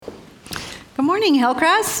Good morning,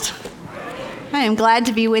 Hillcrest. I am glad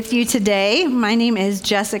to be with you today. My name is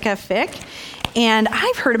Jessica Fick, and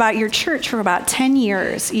I've heard about your church for about 10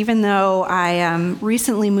 years, even though I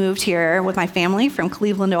recently moved here with my family from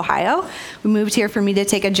Cleveland, Ohio. We moved here for me to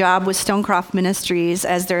take a job with Stonecroft Ministries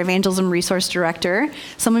as their evangelism resource director.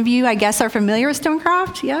 Some of you, I guess, are familiar with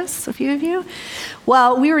Stonecroft. Yes, a few of you.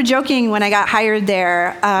 Well, we were joking when I got hired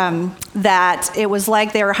there that it was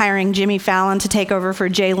like they were hiring Jimmy Fallon to take over for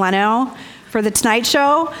Jay Leno for The Tonight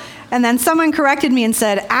Show. And then someone corrected me and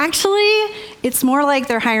said, actually, it's more like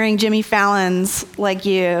they're hiring Jimmy Fallons like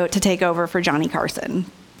you to take over for Johnny Carson.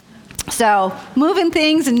 So moving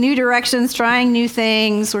things in new directions, trying new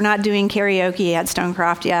things. We're not doing karaoke at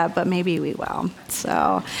Stonecroft yet, but maybe we will.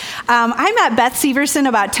 So I met Beth Severson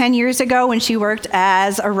about 10 years ago when she worked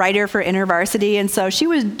as a writer for InterVarsity. And so she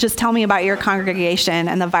would just tell me about your congregation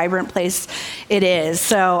and the vibrant place it is.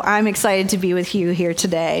 So I'm excited to be with you here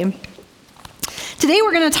today. Today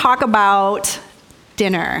we're going to talk about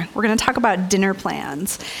dinner. We're going to talk about dinner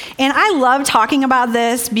plans. And I love talking about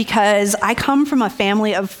this because I come from a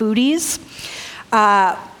family of foodies.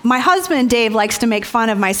 My husband, Dave, likes to make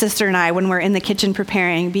fun of my sister and I when we're in the kitchen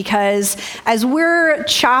preparing, because as we're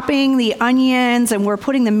chopping the onions and we're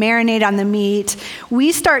putting the marinade on the meat,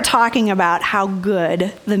 we start talking about how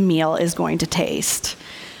good the meal is going to taste.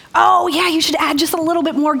 Oh, yeah, you should add just a little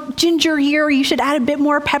bit more ginger here. You should add a bit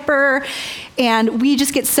more pepper. And we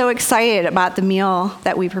just get so excited about the meal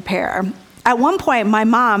that we prepare. At one point, my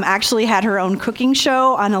mom actually had her own cooking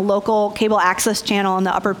show on a local cable access channel in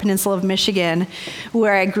the Upper Peninsula of Michigan,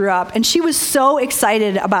 where I grew up. And she was so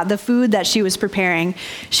excited about the food that she was preparing.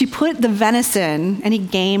 She put the venison, any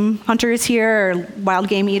game hunters here or wild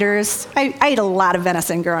game eaters? I ate a lot of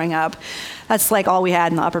venison growing up. That's like all we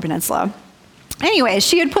had in the Upper Peninsula. Anyway,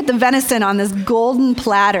 she had put the venison on this golden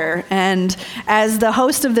platter, and as the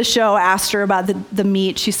host of the show asked her about the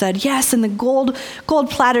meat, she said, yes, and the gold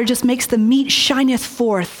platter just makes the meat shineth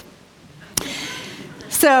forth.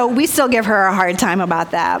 So we still give her a hard time about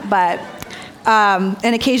that, but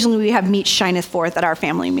and occasionally we have meat shineth forth at our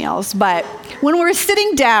family meals. But when we're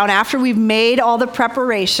sitting down after we've made all the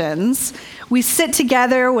preparations, we sit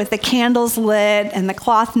together with the candles lit and the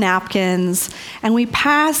cloth napkins, and we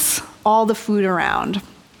pass all the food around.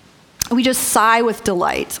 We just sigh with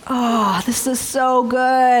delight. Oh, this is so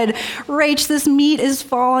good. Rach, this meat is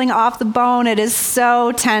falling off the bone. It is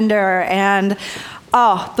so tender. And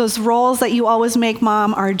oh, those rolls that you always make,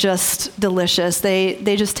 Mom, are just delicious. They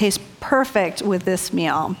just taste perfect with this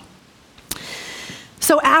meal.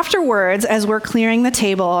 So afterwards, as we're clearing the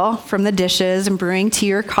table from the dishes and brewing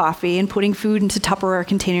tea or coffee and putting food into Tupperware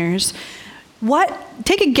containers,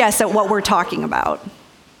 take a guess at what we're talking about.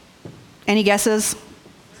 Any guesses?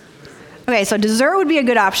 Okay, so dessert would be a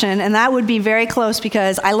good option, and that would be very close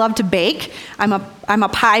because I love to bake. I'm a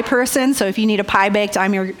pie person, so if you need a pie baked,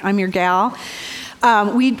 I'm your gal.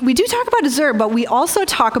 We do talk about dessert, but we also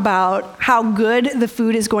talk about how good the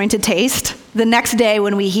food is going to taste the next day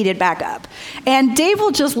when we heat it back up. And Dave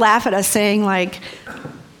will just laugh at us saying, like,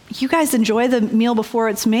 you guys enjoy the meal before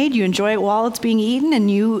it's made, you enjoy it while it's being eaten,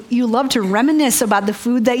 and you love to reminisce about the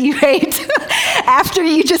food that you ate after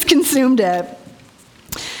you just consumed it.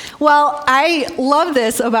 Well, I love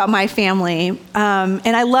this about my family, and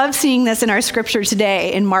I love seeing this in our scripture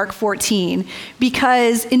today in Mark 14,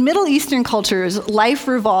 because in Middle Eastern cultures, life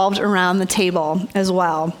revolved around the table as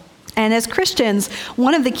well. And as Christians,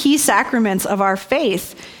 one of the key sacraments of our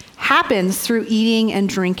faith happens through eating and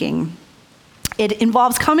drinking. It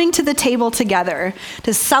involves coming to the table together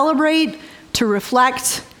to celebrate, to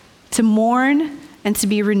reflect, to mourn, and to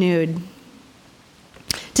be renewed.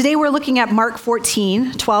 Today we're looking at Mark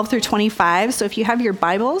 14, 12 through 25. So if you have your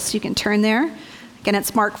Bibles, you can turn there. Again,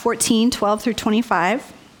 it's Mark 14, 12 through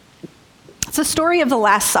 25. It's a story of the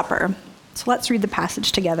Last Supper. So let's read the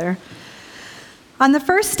passage together. On the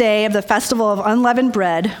first day of the festival of unleavened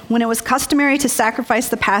bread, when it was customary to sacrifice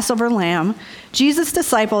the Passover lamb, Jesus'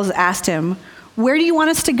 disciples asked him, "Where do you want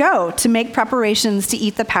us to go to make preparations to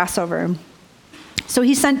eat the Passover?" So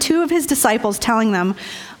he sent two of his disciples, telling them,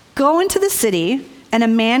 "Go into the city, and a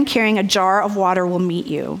man carrying a jar of water will meet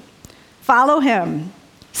you. Follow him.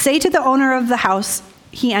 Say to the owner of the house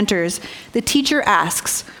he enters, 'The teacher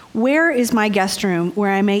asks, where is my guest room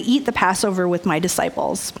where I may eat the Passover with my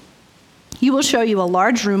disciples?' He will show you a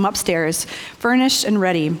large room upstairs, furnished and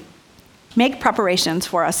ready. Make preparations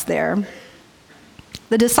for us there."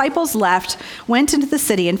 The disciples left, went into the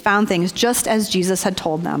city, and found things just as Jesus had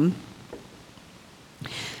told them.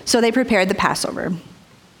 So they prepared the Passover.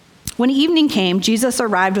 When evening came, Jesus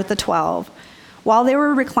arrived with the 12. While they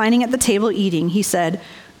were reclining at the table eating, he said,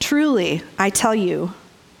 "Truly, I tell you,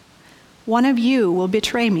 one of you will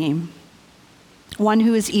betray me, one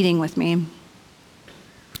who is eating with me."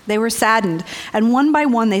 They were saddened, and one by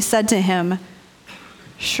one they said to him,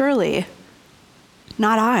 "Surely,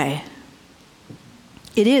 not I."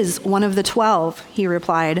 "It is one of the 12, he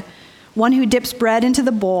replied, "one who dips bread into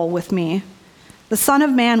the bowl with me. The Son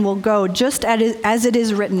of Man will go just as it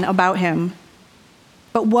is written about him.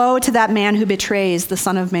 But woe to that man who betrays the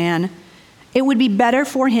Son of Man. It would be better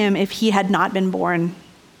for him if he had not been born."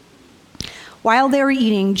 While they were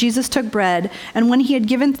eating, Jesus took bread, and when he had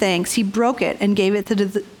given thanks, he broke it and gave it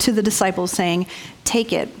to the disciples, saying,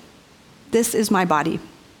 "Take it. This is my body."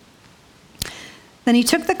 Then he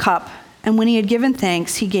took the cup, and when he had given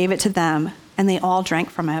thanks, he gave it to them, and they all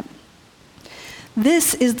drank from it.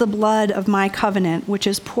 "This is the blood of my covenant, which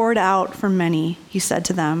is poured out for many," he said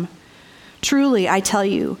to them. "Truly, I tell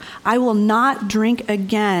you, I will not drink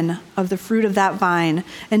again of the fruit of that vine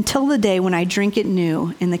until the day when I drink it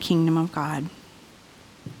new in the kingdom of God."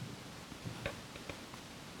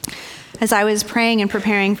 As I was praying and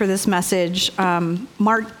preparing for this message,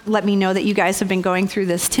 Mark let me know that you guys have been going through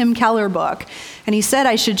this Tim Keller book. And he said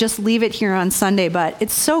I should just leave it here on Sunday, but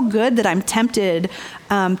it's so good that I'm tempted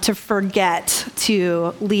to forget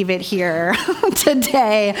to leave it here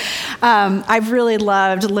today. I've really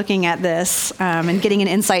loved looking at this and getting an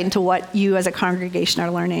insight into what you as a congregation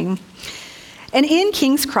are learning. And in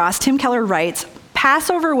King's Cross, Tim Keller writes,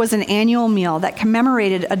 "Passover was an annual meal that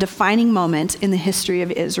commemorated a defining moment in the history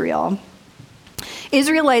of Israel.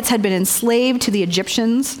 Israelites had been enslaved to the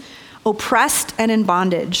Egyptians, oppressed and in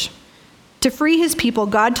bondage. To free his people,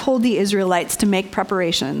 God told the Israelites to make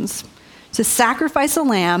preparations, to sacrifice a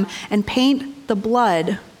lamb and paint the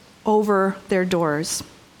blood over their doors.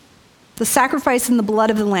 The sacrifice and the blood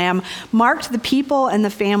of the lamb marked the people and the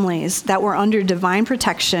families that were under divine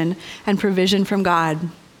protection and provision from God."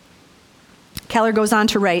 Keller goes on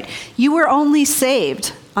to write, "You were only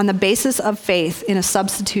saved on the basis of faith in a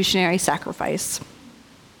substitutionary sacrifice."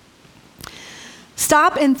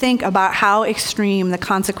 Stop and think about how extreme the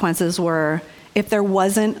consequences were if there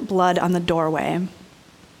wasn't blood on the doorway.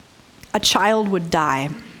 A child would die.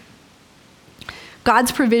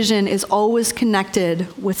 God's provision is always connected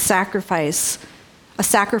with sacrifice, a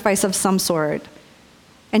sacrifice of some sort.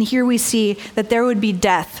 And here we see that there would be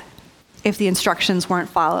death if the instructions weren't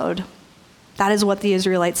followed. That is what the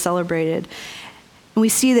Israelites celebrated. And we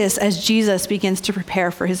see this as Jesus begins to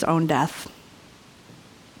prepare for his own death.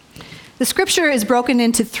 The scripture is broken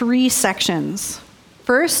into 3 sections.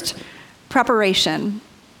 First, preparation.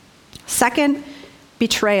 Second,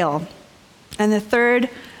 betrayal. And the third,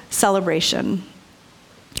 celebration.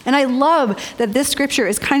 And I love that this scripture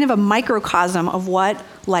is kind of a microcosm of what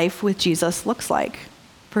life with Jesus looks like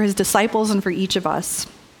for his disciples and for each of us.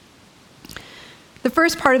 The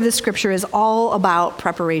first part of this scripture is all about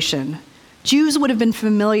preparation. Jews would have been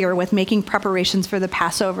familiar with making preparations for the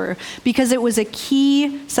Passover because it was a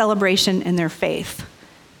key celebration in their faith.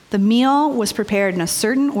 The meal was prepared in a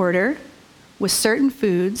certain order, with certain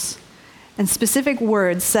foods, and specific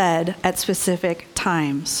words said at specific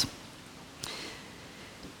times.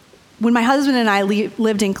 When my husband and I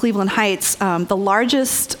lived in Cleveland Heights, the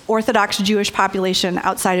largest Orthodox Jewish population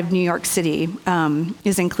outside of New York City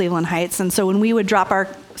is in Cleveland Heights. And so when we would drop our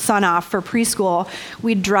son off for preschool,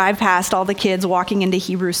 we'd drive past all the kids walking into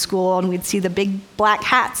Hebrew school, and we'd see the big black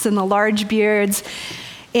hats and the large beards.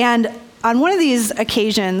 And on one of these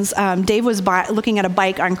occasions, Dave was looking at a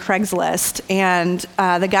bike on Craigslist, and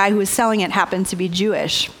the guy who was selling it happened to be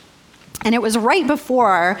Jewish. And it was right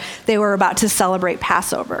before they were about to celebrate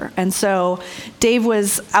Passover. And so Dave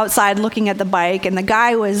was outside looking at the bike, and the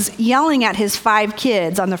guy was yelling at his 5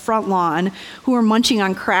 kids on the front lawn who were munching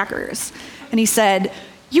on crackers. And he said,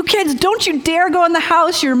 "You kids, don't you dare go in the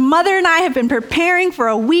house. Your mother and I have been preparing for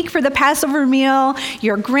a week for the Passover meal.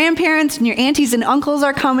 Your grandparents and your aunties and uncles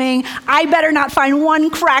are coming. I better not find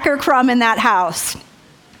one cracker crumb in that house."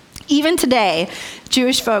 Even today,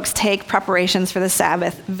 Jewish folks take preparations for the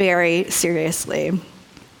Sabbath very seriously.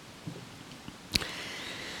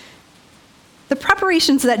 The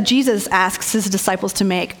preparations that Jesus asks his disciples to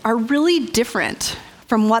make are really different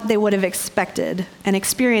from what they would have expected and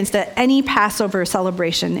experienced at any Passover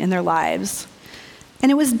celebration in their lives. And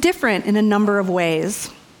it was different in a number of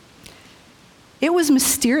ways. It was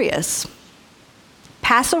mysterious.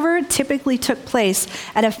 Passover typically took place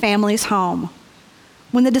at a family's home.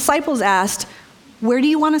 When the disciples asked, "Where do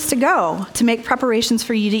you want us to go to make preparations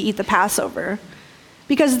for you to eat the Passover?"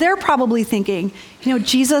 Because they're probably thinking,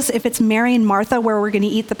 Jesus, if it's Mary and Martha where we're going to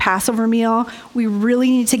eat the Passover meal, we really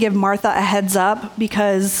need to give Martha a heads up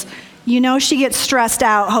because, she gets stressed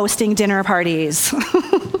out hosting dinner parties.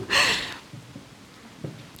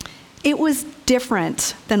 It was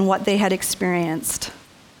different than what they had experienced.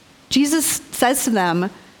 Jesus says to them,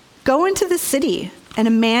 "Go into the city, and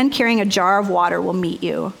a man carrying a jar of water will meet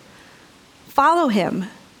you. Follow him.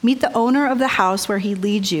 Meet the owner of the house where he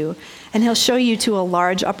leads you, and he'll show you to a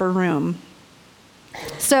large upper room."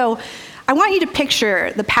 So I want you to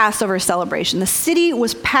picture the Passover celebration. The city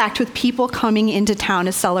was packed with people coming into town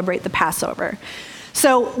to celebrate the Passover.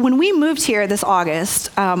 So when we moved here this August,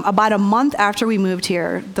 about a month after we moved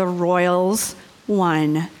here, the Royals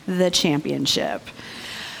won the championship.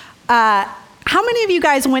 How many of you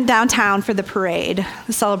guys went downtown for the parade,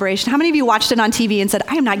 the celebration? How many of you watched it on TV and said,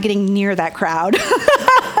 "I am not getting near that crowd"?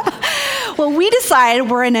 Well, we decided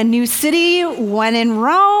we're in a new city. When in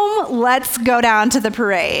Rome, let's go down to the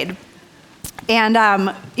parade. And,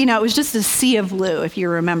 it was just a sea of blue, if you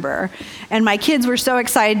remember. And my kids were so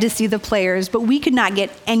excited to see the players, but we could not get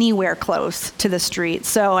anywhere close to the street.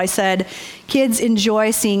 So I said, "Kids,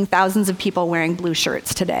 enjoy seeing thousands of people wearing blue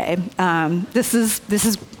shirts today.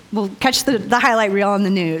 We'll catch the highlight reel on the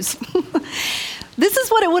news." This is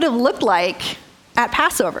what it would have looked like at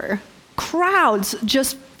Passover. Crowds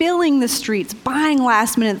just filling the streets, buying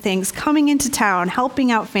last-minute things, coming into town,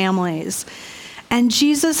 helping out families. And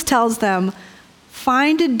Jesus tells them,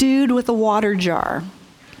 "Find a dude with a water jar."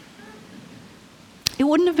 It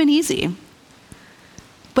wouldn't have been easy,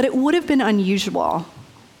 but it would have been unusual.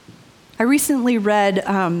 I recently read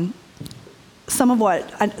some of what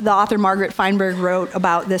the author Margaret Feinberg wrote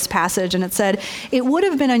about this passage, and it said, it would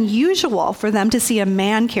have been unusual for them to see a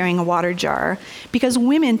man carrying a water jar because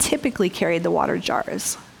women typically carried the water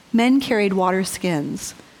jars. Men carried water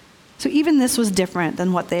skins. So even this was different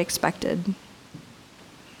than what they expected.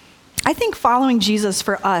 I think following Jesus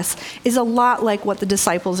for us is a lot like what the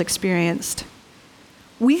disciples experienced.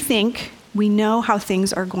 We think we know how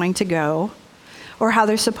things are going to go or how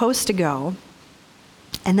they're supposed to go.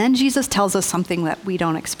 And then Jesus tells us something that we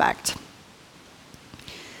don't expect.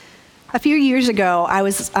 A few years ago,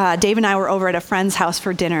 Dave and I were over at a friend's house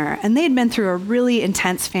for dinner, and they had been through a really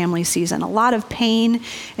intense family season, a lot of pain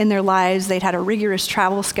in their lives. They'd had a rigorous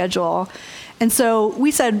travel schedule. And so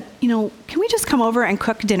we said, can we just come over and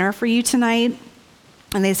cook dinner for you tonight?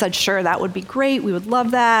 And they said, sure, that would be great. We would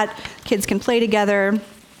love that. Kids can play together.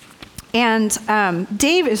 And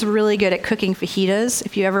Dave is really good at cooking fajitas.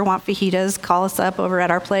 If you ever want fajitas, call us up over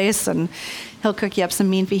at our place, and he'll cook you up some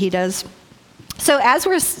mean fajitas. So as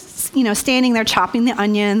we're standing there chopping the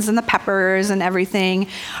onions and the peppers and everything,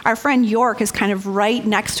 our friend York is kind of right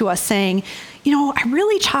next to us saying, I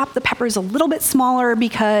really chop the peppers a little bit smaller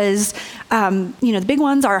because, the big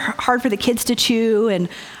ones are hard for the kids to chew. And,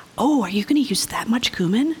 are you going to use that much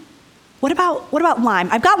cumin? What about lime?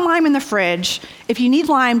 I've got lime in the fridge. If you need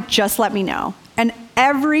lime, just let me know. And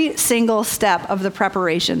every single step of the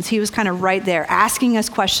preparations, he was kind of right there asking us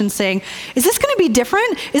questions saying, is this going to be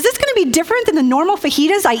different? Is this going to be different than the normal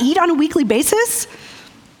fajitas I eat on a weekly basis?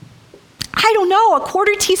 I don't know, a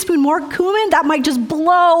quarter teaspoon more cumin? That might just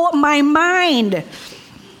blow my mind.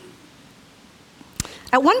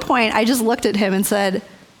 At one point, I just looked at him and said,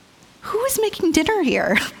 who is making dinner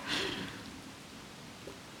here?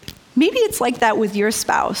 Maybe it's like that with your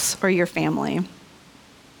spouse or your family.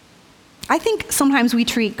 I think sometimes we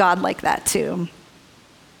treat God like that too.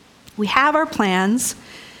 We have our plans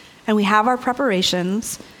and we have our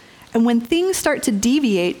preparations, and when things start to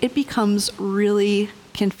deviate, it becomes really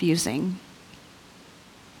confusing.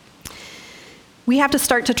 We have to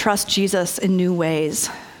start to trust Jesus in new ways.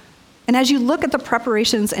 And as you look at the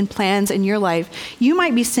preparations and plans in your life, you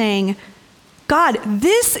might be saying, God,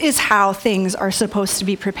 this is how things are supposed to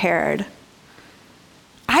be prepared.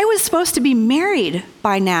 I was supposed to be married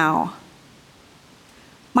by now.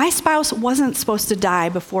 My spouse wasn't supposed to die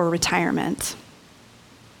before retirement.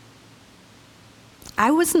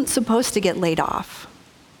 I wasn't supposed to get laid off.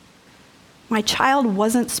 My child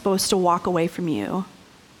wasn't supposed to walk away from you.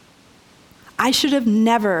 I should have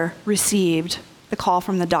never received the call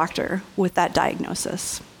from the doctor with that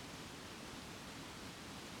diagnosis.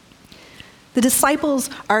 The disciples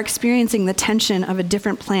are experiencing the tension of a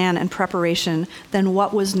different plan and preparation than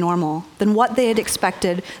what was normal, than what they had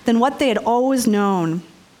expected, than what they had always known.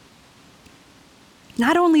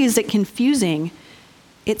 Not only is it confusing,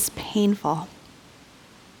 it's painful.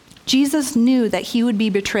 Jesus knew that he would be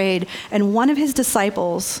betrayed, and one of his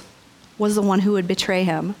disciples was the one who would betray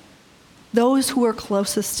him, those who were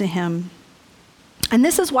closest to him. And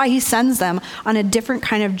this is why he sends them on a different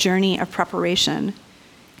kind of journey of preparation.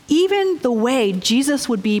 Even the way Jesus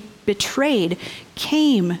would be betrayed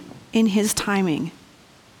came in his timing,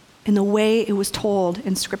 in the way it was told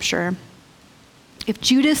in Scripture. If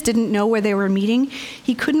Judas didn't know where they were meeting,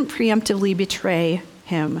 he couldn't preemptively betray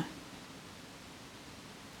him.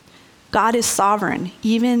 God is sovereign,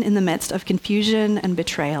 even in the midst of confusion and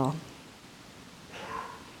betrayal.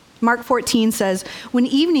 Mark 14 says, when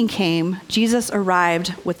evening came, Jesus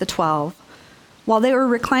arrived with the 12. While they were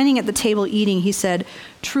reclining at the table eating, he said,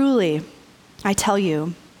 truly, I tell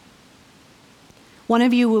you, one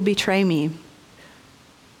of you will betray me,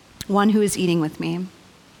 one who is eating with me.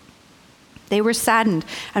 They were saddened,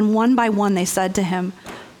 and one by one they said to him,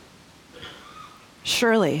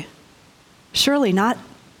 surely, not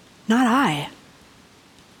I.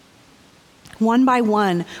 One by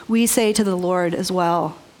one we say to the Lord as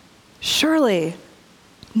well, surely,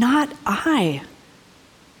 not I.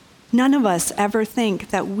 None of us ever think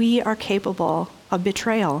that we are capable of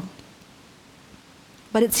betrayal.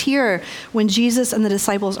 But it's here when Jesus and the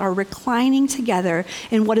disciples are reclining together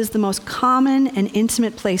in what is the most common and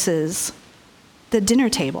intimate places, the dinner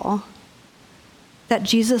table, that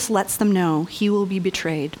Jesus lets them know he will be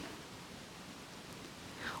betrayed.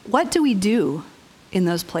 What do we do in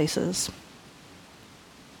those places?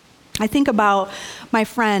 I think about my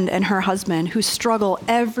friend and her husband who struggle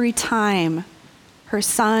every time her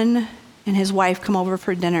son and his wife come over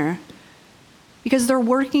for dinner because they're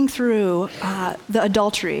working through the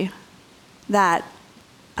adultery that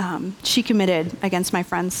she committed against my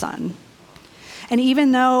friend's son. And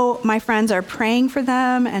even though my friends are praying for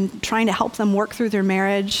them and trying to help them work through their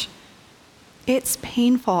marriage, it's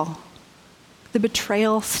painful. The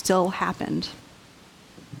betrayal still happened.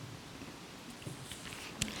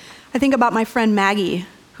 I think about my friend Maggie,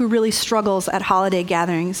 who really struggles at holiday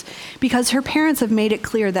gatherings because her parents have made it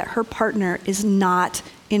clear that her partner is not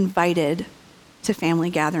invited to family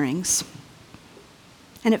gatherings.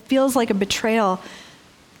 And it feels like a betrayal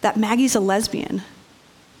that Maggie's a lesbian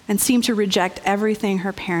and seemed to reject everything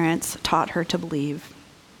her parents taught her to believe.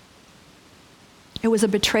 It was a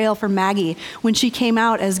betrayal for Maggie when she came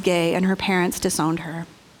out as gay and her parents disowned her.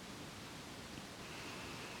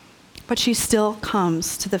 But she still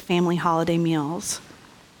comes to the family holiday meals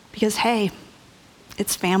because, hey,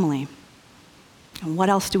 it's family. And what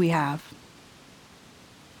else do we have?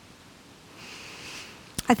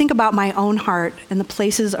 I think about my own heart and the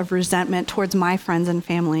places of resentment towards my friends and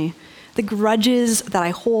family, the grudges that I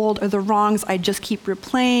hold or the wrongs I just keep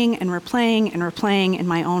replaying and replaying and replaying in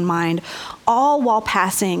my own mind, all while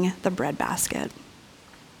passing the breadbasket.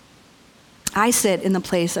 I sit in the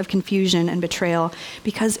place of confusion and betrayal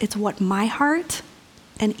because it's what my heart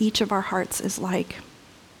and each of our hearts is like.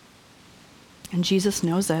 And Jesus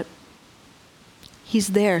knows it. He's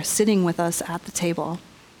there sitting with us at the table.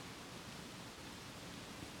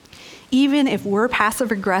 Even if we're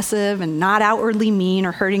passive aggressive and not outwardly mean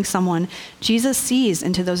or hurting someone, Jesus sees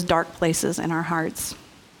into those dark places in our hearts.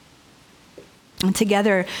 And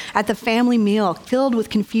together at the family meal filled with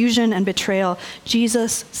confusion and betrayal,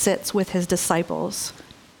 Jesus sits with his disciples.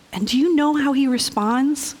 And do you know how he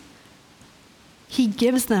responds? He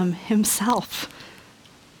gives them himself.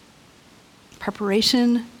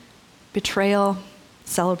 Preparation, betrayal,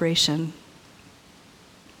 celebration.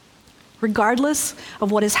 Regardless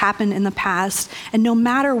of what has happened in the past, and no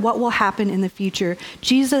matter what will happen in the future,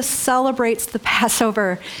 Jesus celebrates the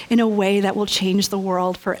Passover in a way that will change the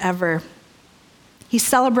world forever. He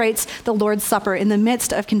celebrates the Lord's Supper in the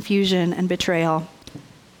midst of confusion and betrayal.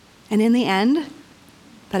 And in the end,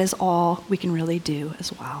 that is all we can really do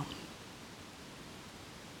as well.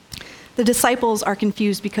 The disciples are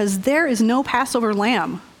confused because there is no Passover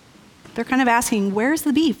lamb. They're kind of asking, where's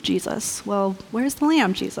the beef, Jesus? Well, where's the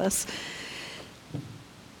lamb, Jesus?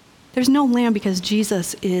 There's no lamb because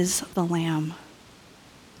Jesus is the lamb.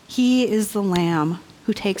 He is the lamb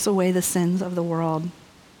who takes away the sins of the world.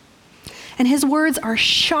 And his words are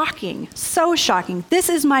shocking, so shocking. This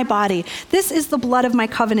is my body. This is the blood of my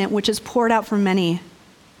covenant, which is poured out for many.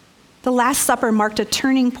 The Last Supper marked a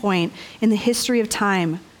turning point in the history of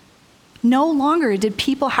time. No longer did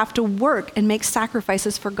people have to work and make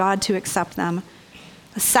sacrifices for God to accept them.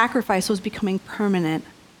 The sacrifice was becoming permanent.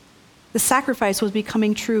 The sacrifice was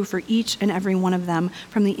becoming true for each and every one of them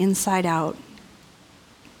from the inside out.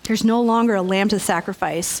 There's no longer a lamb to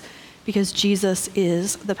sacrifice because Jesus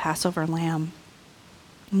is the Passover lamb.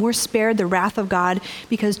 And we're spared the wrath of God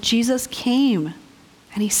because Jesus came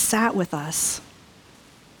and he sat with us.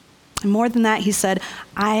 And more than that, he said,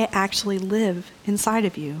 I actually live inside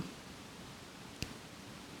of you.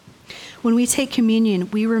 When we take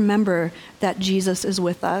communion, we remember that Jesus is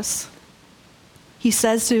with us. He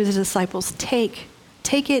says to his disciples, take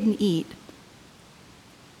it and eat.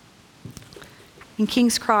 In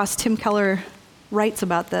King's Cross, Tim Keller writes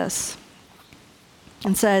about this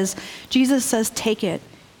and says, Jesus says, take it.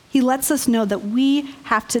 He lets us know that we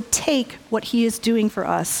have to take what he is doing for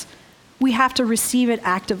us. We have to receive it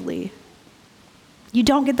actively. You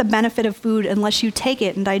don't get the benefit of food unless you take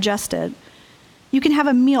it and digest it. You can have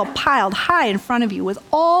a meal piled high in front of you with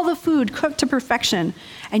all the food cooked to perfection,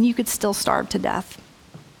 and you could still starve to death.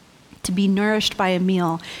 To be nourished by a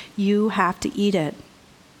meal, you have to eat it.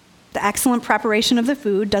 The excellent preparation of the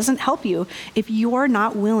food doesn't help you if you're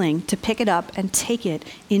not willing to pick it up and take it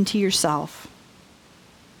into yourself.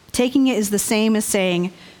 Taking it is the same as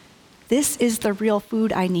saying, "This is the real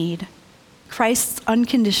food I need." Christ's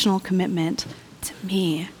unconditional commitment to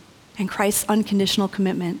me and Christ's unconditional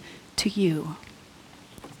commitment to you.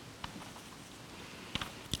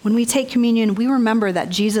 When we take communion, we remember that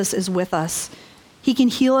Jesus is with us. He can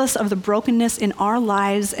heal us of the brokenness in our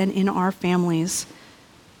lives and in our families.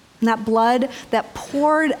 And that blood that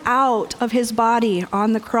poured out of his body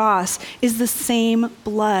on the cross is the same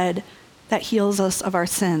blood that heals us of our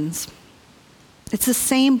sins. It's the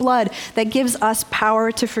same blood that gives us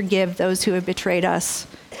power to forgive those who have betrayed us.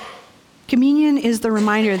 Communion is the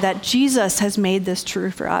reminder that Jesus has made this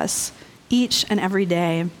true for us each and every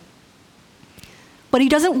day. But he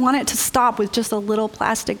doesn't want it to stop with just a little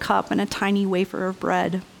plastic cup and a tiny wafer of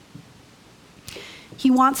bread. He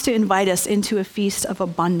wants to invite us into a feast of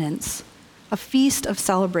abundance, a feast of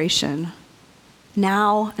celebration,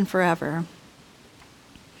 now and forever.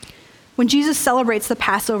 When Jesus celebrates the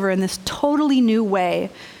Passover in this totally new way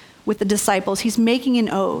with the disciples, he's making an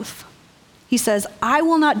oath. He says, "I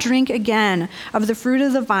will not drink again of the fruit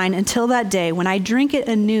of the vine until that day when I drink it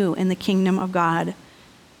anew in the kingdom of God."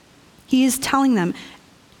 He is telling them,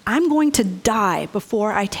 I'm going to die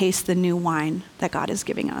before I taste the new wine that God is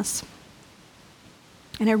giving us.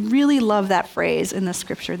 And I really love that phrase in the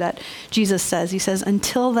scripture that Jesus says. He says,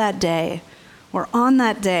 until that day, or on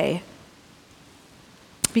that day,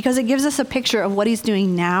 because it gives us a picture of what he's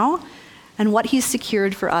doing now and what he's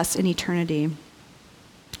secured for us in eternity.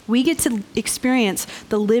 We get to experience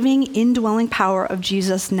the living, indwelling power of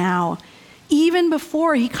Jesus now, even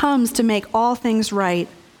before he comes to make all things right.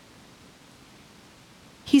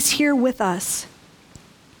 He's here with us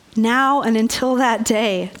now and until that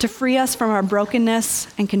day to free us from our brokenness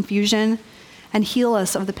and confusion and heal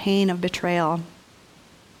us of the pain of betrayal.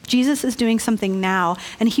 Jesus is doing something now,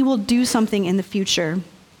 and he will do something in the future.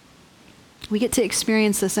 We get to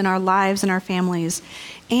experience this in our lives and our families,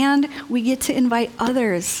 and we get to invite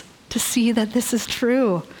others to see that this is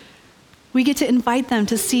true. We get to invite them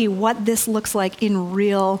to see what this looks like in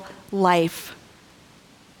real life.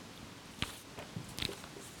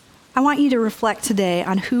 I want you to reflect today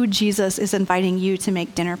on who Jesus is inviting you to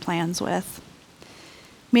make dinner plans with.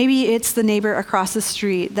 Maybe it's the neighbor across the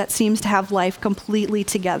street that seems to have life completely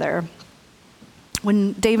together.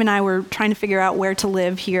 When Dave and I were trying to figure out where to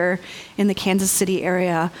live here in the Kansas City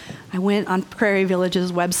area, I went on Prairie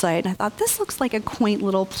Village's website and I thought, this looks like a quaint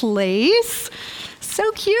little place.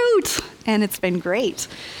 So cute. And it's been great.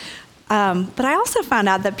 But I also found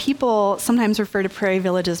out that people sometimes refer to Prairie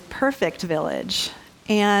Village as perfect village.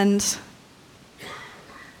 And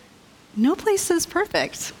no place is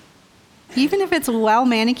perfect. Even if it's well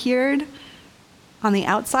manicured on the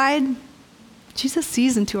outside, Jesus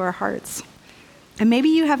sees into our hearts. And maybe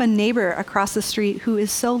you have a neighbor across the street who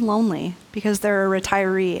is so lonely because they're a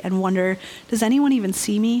retiree and wonder, does anyone even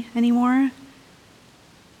see me anymore?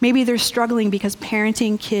 Maybe they're struggling because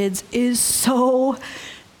parenting kids is so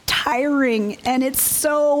tiring and it's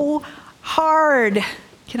so hard.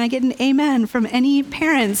 Can I get an amen from any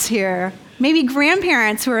parents here? Maybe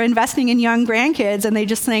grandparents who are investing in young grandkids and they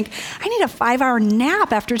just think, I need a 5-hour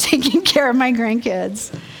nap after taking care of my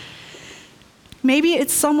grandkids. Maybe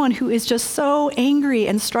it's someone who is just so angry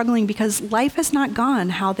and struggling because life has not gone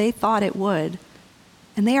how they thought it would.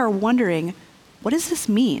 And they are wondering, what does this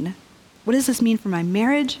mean? What does this mean for my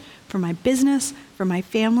marriage, for my business, for my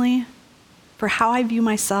family, for how I view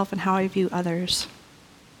myself and how I view others?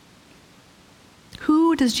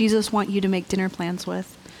 Who does Jesus want you to make dinner plans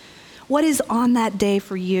with? What is on that day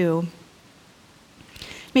for you?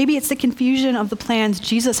 Maybe it's the confusion of the plans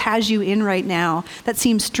Jesus has you in right now that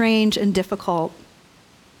seems strange and difficult.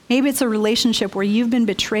 Maybe it's a relationship where you've been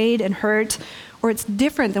betrayed and hurt, or it's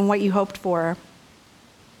different than what you hoped for.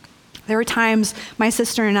 There were times my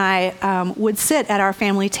sister and I would sit at our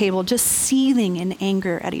family table just seething in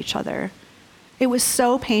anger at each other. It was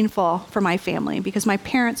so painful for my family because my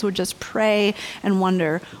parents would just pray and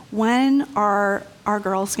wonder, when are our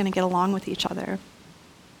girls going to get along with each other?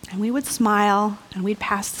 And we would smile and we'd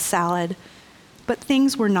pass the salad, but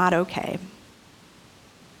things were not okay.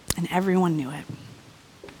 And everyone knew it.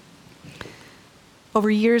 Over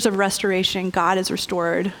years of restoration, God has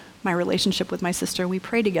restored my relationship with my sister. We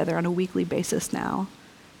pray together on a weekly basis now.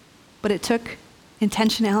 But it took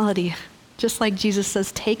intentionality. Just like Jesus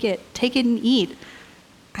says, take it and eat.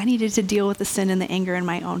 I needed to deal with the sin and the anger in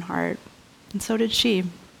my own heart, and so did she.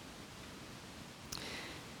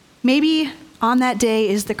 Maybe on that day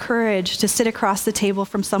is the courage to sit across the table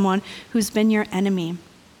from someone who's been your enemy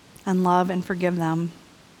and love and forgive them.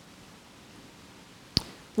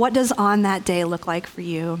 What does on that day look like for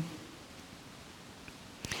you?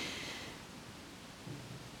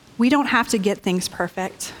 We don't have to get things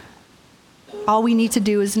perfect. All we need to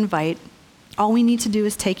do is invite. All we need to do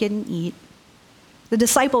is take it and eat. The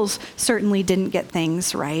disciples certainly didn't get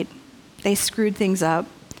things right. They screwed things up.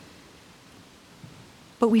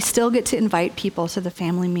 But we still get to invite people to the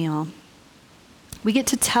family meal. We get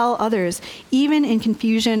to tell others, even in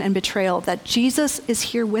confusion and betrayal, that Jesus is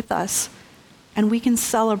here with us, and we can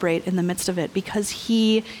celebrate in the midst of it because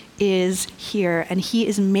he is here, and he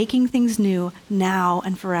is making things new now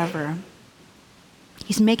and forever.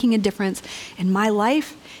 He's making a difference in my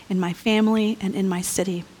life, in my family, and in my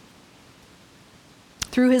city.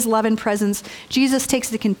 Through his love and presence, Jesus takes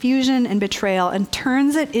the confusion and betrayal and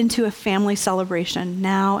turns it into a family celebration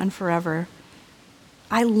now and forever.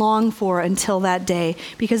 I long for until that day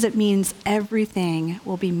because it means everything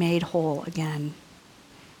will be made whole again.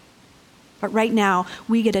 But right now,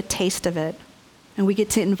 we get a taste of it, and we get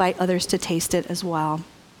to invite others to taste it as well.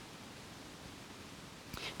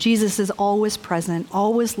 Jesus is always present,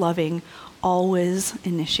 always loving, always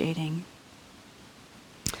initiating.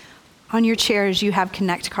 On your chairs, you have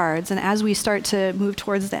Connect cards, and as we start to move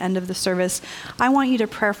towards the end of the service, I want you to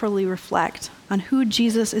prayerfully reflect on who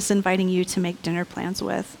Jesus is inviting you to make dinner plans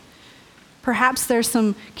with. Perhaps there's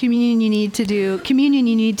some communion you need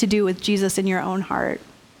to do with Jesus in your own heart,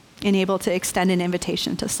 and able to extend an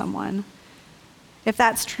invitation to someone. If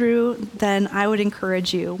that's true, then I would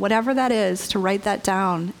encourage you, whatever that is, to write that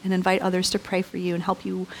down and invite others to pray for you and help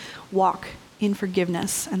you walk in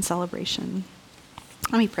forgiveness and celebration.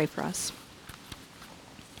 Let me pray for us.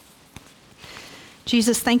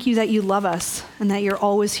 Jesus, thank you that you love us and that you're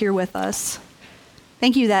always here with us.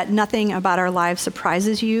 Thank you that nothing about our lives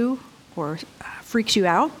surprises you or freaks you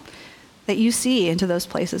out, that you see into those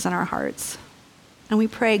places in our hearts. And we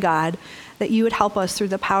pray, God, that you would help us through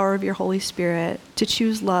the power of your Holy Spirit to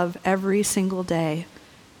choose love every single day.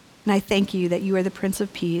 And I thank you that you are the Prince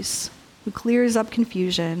of Peace, who clears up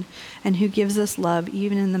confusion and who gives us love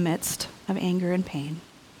even in the midst of anger and pain.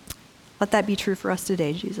 Let that be true for us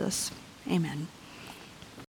today, Jesus. Amen.